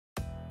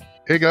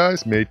Hey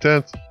guys, May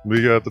 10th,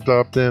 we got the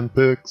top 10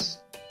 picks.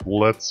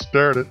 Let's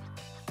start it.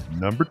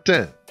 Number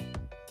 10.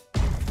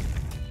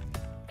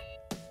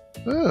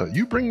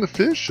 You bring the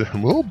fish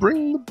and we'll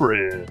bring the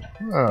bread.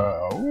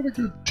 What a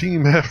good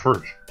team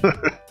effort.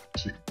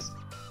 Jeez.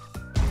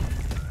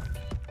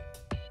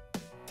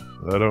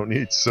 I don't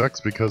need sex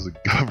because the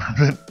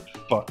government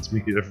fucks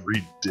me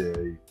every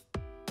day.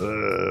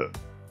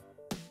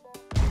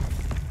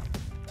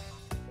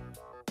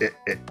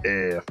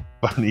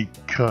 Funny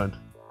cunt.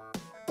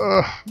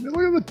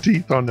 Look at the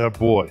teeth on that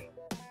boy.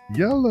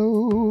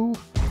 Yellow.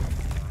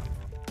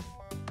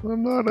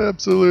 I'm not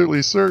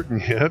absolutely certain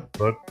yet,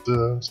 but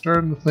I'm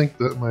starting to think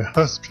that my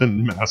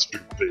husband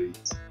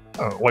masturbates.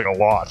 Like a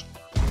lot.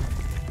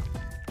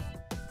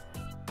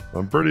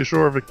 I'm pretty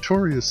sure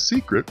Victoria's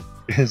secret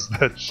is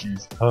that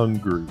she's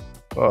hungry.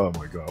 Oh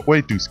my god,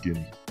 way too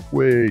skinny.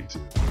 Way too.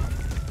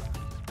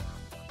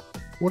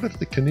 What if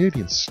the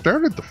Canadians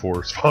started the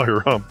forest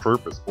fire on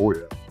purpose? Oh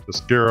yeah, to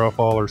scare off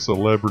all our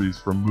celebrities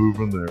from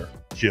moving there.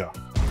 Yeah.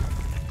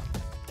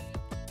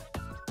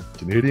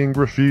 Canadian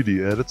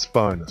graffiti at its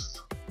finest.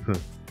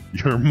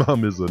 Your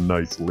mom is a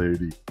nice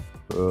lady.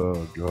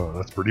 Oh god,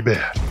 that's pretty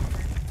bad.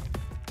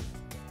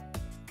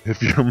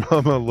 If your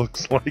mama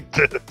looks like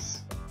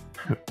this,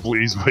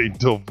 please wait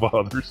till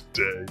Father's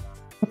Day.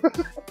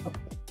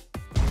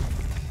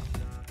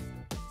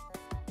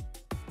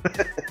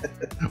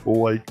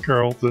 White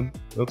Carlton.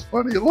 That's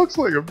funny, it looks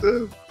like him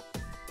too.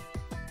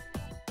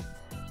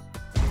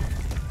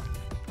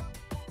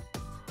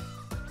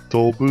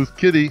 Toll Booth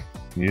Kitty.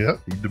 Yep,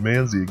 he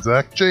demands the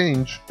exact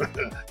change.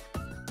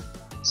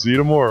 See you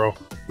tomorrow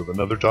with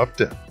another top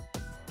 10.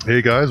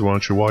 Hey guys, why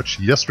don't you watch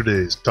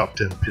yesterday's top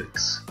 10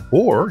 picks?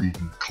 Or you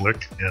can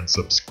click and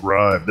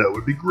subscribe. That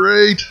would be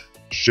great.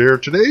 Share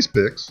today's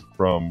picks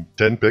from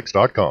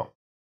 10picks.com.